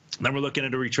 then we're looking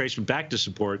at a retracement back to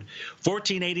support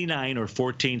 1489 or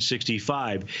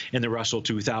 1465 in the Russell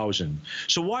 2000.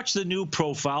 So watch the new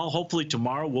profile. Hopefully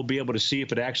tomorrow we'll be able to see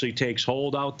if it actually takes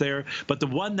hold out there. But the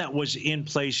one that was in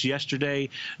place yesterday,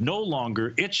 no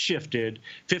longer. It's shifted.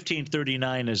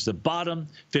 1539 is the bottom.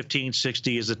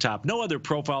 1560 is the top. No other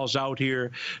profiles out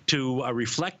here to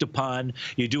reflect upon.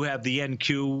 You do have the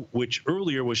NQ, which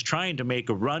earlier was trying to make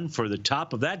a run for the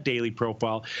top of that daily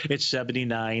profile. It's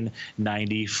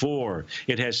 79.94.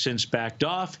 It has since backed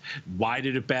off. Why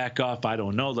did it back off? I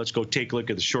don't know. Let's go take a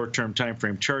look at the short-term time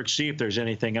frame chart, see if there's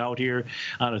anything out here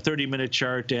on a 30-minute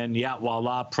chart. And yeah,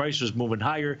 voila, price was moving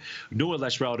higher. New and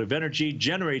less relative energy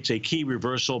generates a key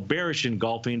reversal, bearish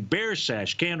engulfing, bear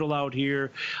sash candle out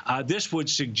here. This would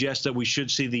suggest that we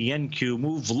should see the NQ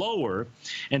move lower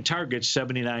and target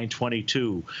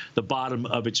 79.22, the bottom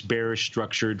of its bearish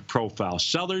structured profile.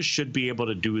 Sellers should be able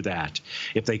to do that.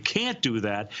 If they can't do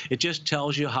that, it just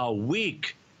tells you how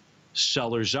weak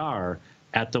sellers are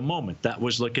at the moment. That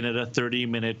was looking at a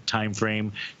 30-minute time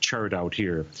frame chart out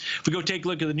here. If we go take a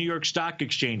look at the New York Stock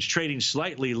Exchange, trading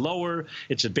slightly lower.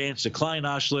 It's advanced decline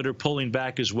oscillator pulling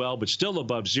back as well, but still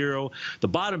above zero. The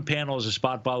bottom panel is a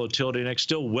spot volatility index,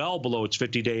 still well below its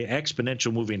 50-day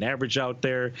exponential moving average out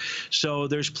there. So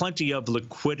there's plenty of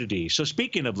liquidity. So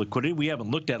speaking of liquidity, we haven't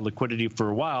looked at liquidity for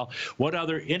a while. What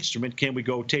other instrument can we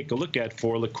go take a look at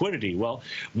for liquidity? Well,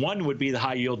 one would be the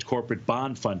high yield corporate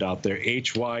bond fund out there,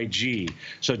 HYG.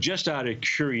 So just out of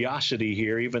curiosity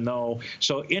here, even though,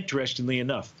 so interestingly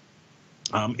enough,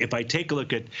 if I take a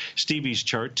look at Stevie's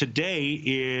chart, today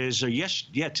is,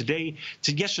 yesterday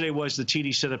was the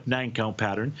TD setup 9-count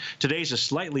pattern. Today's a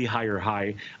slightly higher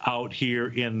high out here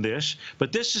in this,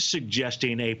 but this is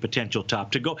suggesting a potential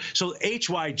top to go. So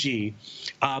HYG,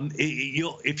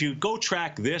 if you go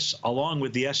track this along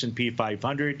with the S&P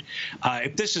 500,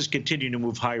 if this is continuing to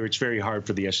move higher, it's very hard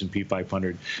for the S&P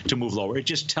 500 to move lower. It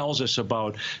just tells us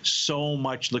about so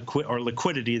much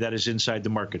liquidity that is inside the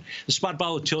market. The spot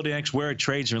volatility index, where it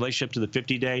trades in relationship to the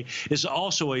 50-day, is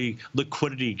also a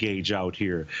liquidity gauge out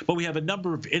here. But we have a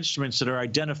number of instruments that are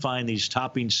identifying these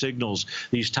topping signals,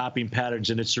 these topping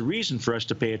patterns, and it's a reason for us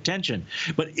to pay attention.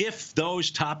 But if those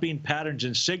topping patterns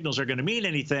and signals are going to mean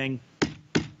anything,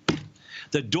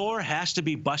 The door has to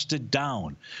be busted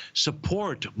down.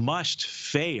 Support must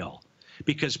fail,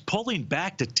 because pulling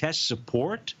back to test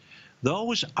support,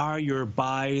 those are your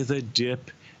buy the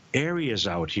dip areas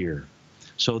out here.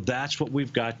 So that's what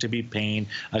we've got to be paying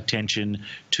attention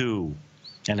to.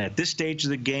 And at this stage of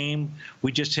the game,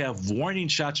 we just have warning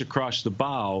shots across the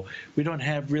bow. We don't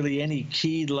have really any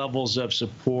key levels of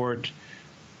support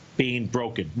being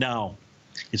broken. Now,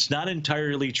 it's not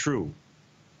entirely true,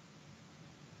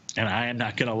 and I am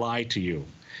not going to lie to you.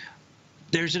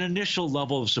 There's an initial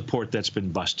level of support that's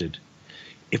been busted.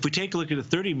 If we take a look at a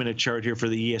 30-minute chart here for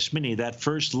the ES Mini, that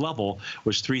first level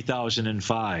was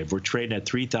 3,005. We're trading at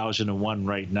 3,001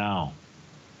 right now.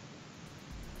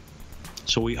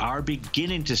 So we are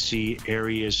beginning to see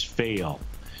areas fail.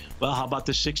 Well, how about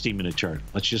the 60-minute chart?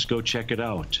 Let's just go check it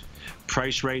out.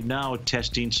 Price right now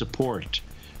testing support,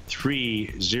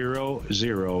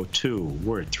 3002.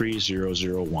 We're at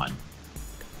 3001.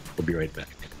 We'll be right back.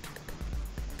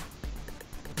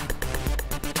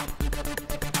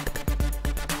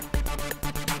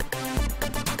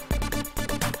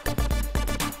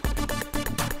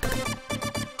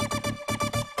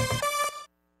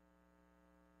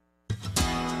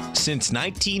 Since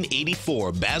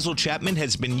 1984, Basil Chapman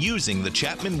has been using the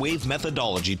Chapman Wave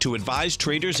methodology to advise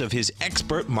traders of his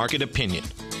expert market opinion.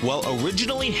 While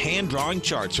originally hand-drawing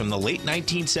charts from the late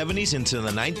 1970s into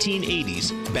the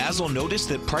 1980s, Basil noticed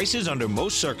that prices under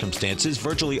most circumstances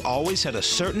virtually always had a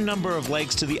certain number of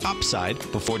legs to the upside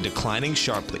before declining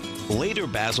sharply. Later,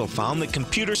 Basil found that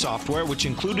computer software, which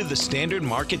included the standard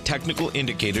market technical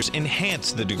indicators,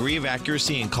 enhanced the degree of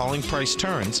accuracy in calling price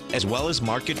turns, as well as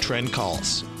market trend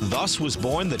calls. Thus was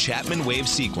born the Chapman Wave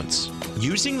sequence.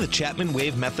 Using the Chapman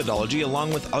Wave methodology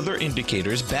along with other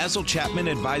indicators, Basil Chapman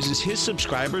advises his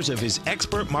subscribers of his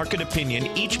expert market opinion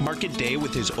each market day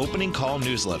with his opening call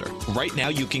newsletter. Right now,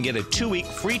 you can get a 2-week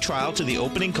free trial to the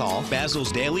opening call,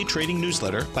 Basil's daily trading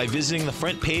newsletter, by visiting the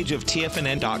front page of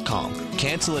TFNN.com.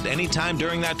 Cancel at any time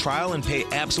during that trial and pay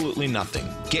absolutely nothing.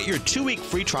 Get your 2-week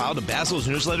free trial to Basil's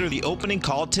newsletter, The Opening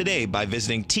Call, today by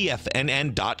visiting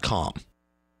TFNN.com.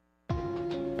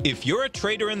 If you're a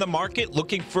trader in the market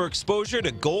looking for exposure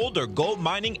to gold or gold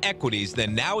mining equities,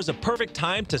 then now is a perfect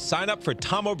time to sign up for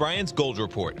Tom O'Brien's Gold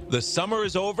Report. The summer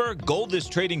is over, gold is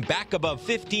trading back above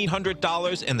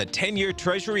 $1,500, and the 10-year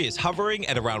Treasury is hovering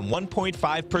at around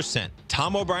 1.5%.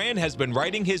 Tom O'Brien has been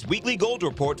writing his weekly gold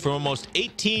report for almost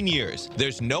 18 years.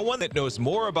 There's no one that knows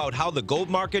more about how the gold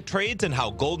market trades and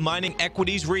how gold mining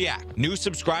equities react. New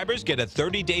subscribers get a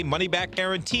 30-day money-back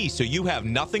guarantee, so you have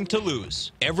nothing to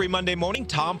lose. Every Monday morning,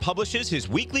 Tom publishes his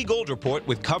weekly gold report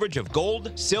with coverage of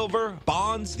gold, silver,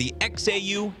 bonds, the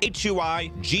XAU, HUI,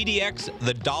 GDX,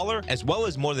 the dollar, as well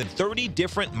as more than 30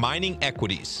 different mining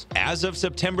equities. As of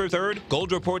September 3rd,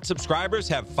 Gold Report subscribers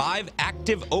have 5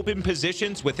 active open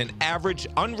positions with an average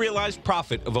unrealized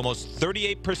profit of almost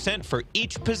 38% for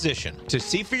each position. To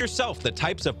see for yourself the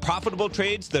types of profitable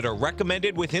trades that are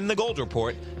recommended within the Gold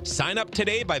Report, sign up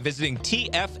today by visiting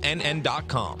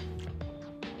TFNN.com.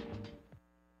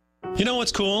 You know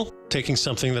what's cool? Taking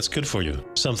something that's good for you.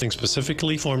 Something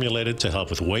specifically formulated to help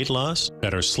with weight loss,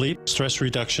 better sleep, stress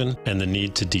reduction, and the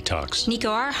need to detox. Nico,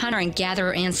 our hunter and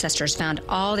gatherer ancestors found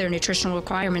all their nutritional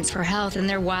requirements for health in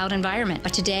their wild environment.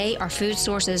 But today, our food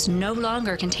sources no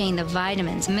longer contain the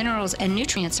vitamins, minerals, and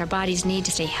nutrients our bodies need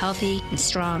to stay healthy and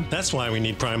strong. That's why we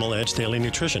need Primal Edge Daily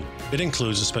Nutrition. It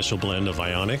includes a special blend of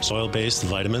ionic, soil-based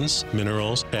vitamins,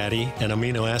 minerals, fatty, and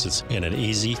amino acids in an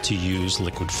easy-to-use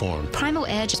liquid form. Primal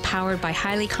Edge is powered by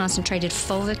highly concentrated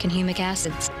fulvic and humic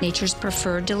acids, nature's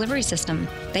preferred delivery system.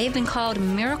 They have been called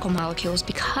miracle molecules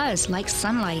because, like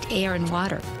sunlight, air, and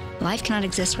water, life cannot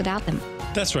exist without them.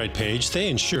 That's right, Paige. They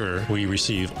ensure we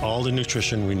receive all the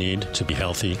nutrition we need to be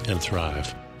healthy and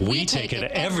thrive. We take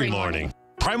it every morning.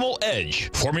 Primal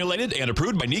Edge, formulated and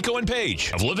approved by Nico and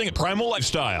Paige of Living a Primal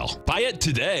Lifestyle. Buy it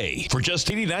today for just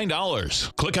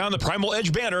 $89. Click on the Primal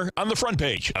Edge banner on the front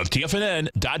page of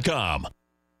TFNN.com.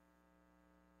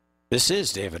 This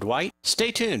is David White.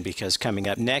 Stay tuned because coming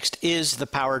up next is the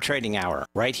Power Trading Hour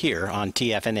right here on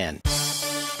TFNN.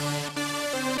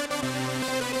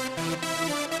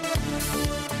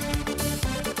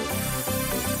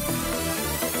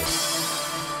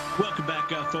 Welcome back,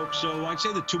 folks. So I'd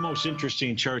say the two most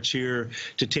interesting charts here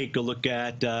to take a look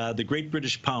at, the Great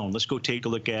British Pound. Let's go take a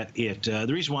look at it.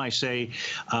 The reason why I say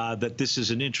that this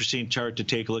is an interesting chart to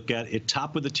take a look at, it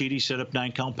topped with a TD setup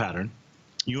 9-count pattern.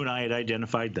 You and I had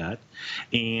identified that,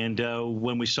 and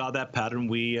when we saw that pattern,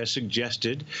 we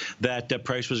suggested that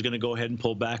price was going to go ahead and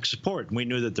pull back support. And we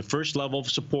knew that the first level of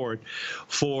support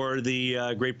for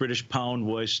the Great British Pound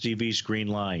was Stevie's green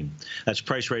line. That's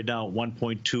priced right now at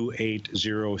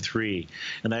 1.2803,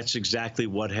 and that's exactly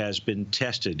what has been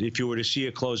tested. If you were to see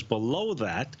a close below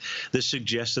that, this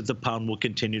suggests that the pound will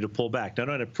continue to pull back. Now, I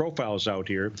don't have profiles out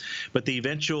here, but the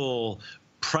eventual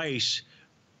price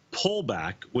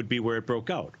pullback would be where it broke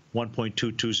out,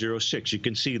 1.2206. You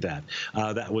can see that.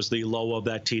 That was the low of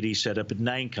that TD set up at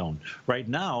 9 count. Right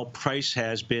now, price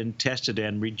has been tested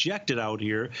and rejected out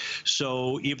here.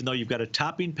 So even though you've got a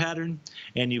topping pattern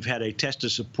and you've had a test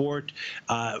of support,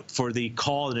 for the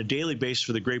call on a daily basis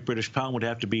for the Great British Pound would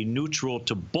have to be neutral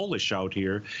to bullish out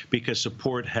here because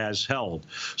support has held.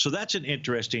 So that's an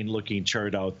interesting looking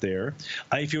chart out there.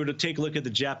 If you were to take a look at the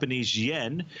Japanese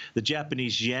yen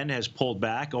has pulled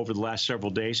back over the last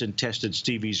several days and tested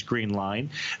Stevie's green line.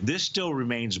 This still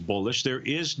remains bullish. There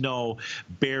is no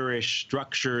bearish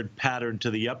structured pattern to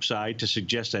the upside to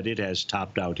suggest that it has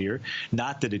topped out here.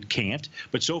 Not that it can't,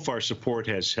 but so far support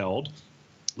has held.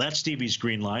 That's Stevie's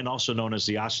green line, also known as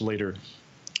the oscillator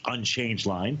unchanged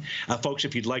line. Folks,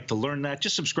 if you'd like to learn that,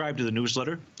 just subscribe to the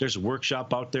newsletter. There's a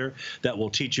workshop out there that will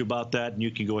teach you about that, and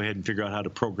you can go ahead and figure out how to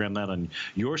program that on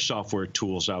your software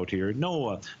tools out here.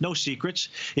 No secrets.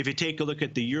 If you take a look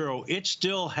at the euro, it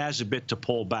still has a bit to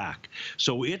pull back.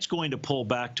 So it's going to pull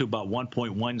back to about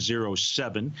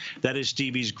 1.107. That is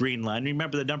Stevie's green line.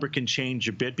 Remember, the number can change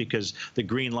a bit because the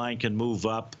green line can move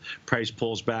up, price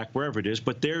pulls back, wherever it is.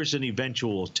 But there's an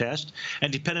eventual test,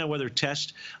 and depending on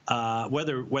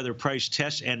whether price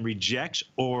tests and rejects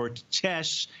or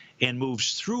tests and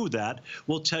moves through that,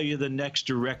 will tell you the next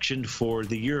direction for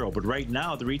the euro. But right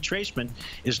now, the retracement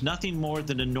is nothing more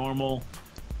than a normal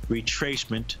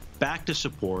retracement back to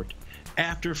support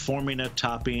after forming a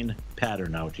topping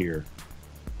pattern out here.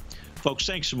 Folks,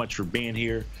 thanks so much for being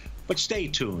here, but stay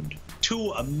tuned.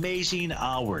 2 amazing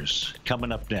hours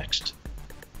coming up next.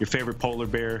 Your favorite polar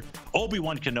bear,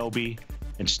 Obi-Wan Kenobi,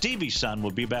 and Stevie's son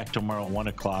will be back tomorrow at 1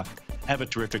 o'clock. Have a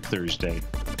terrific Thursday.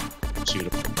 See you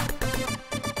tomorrow.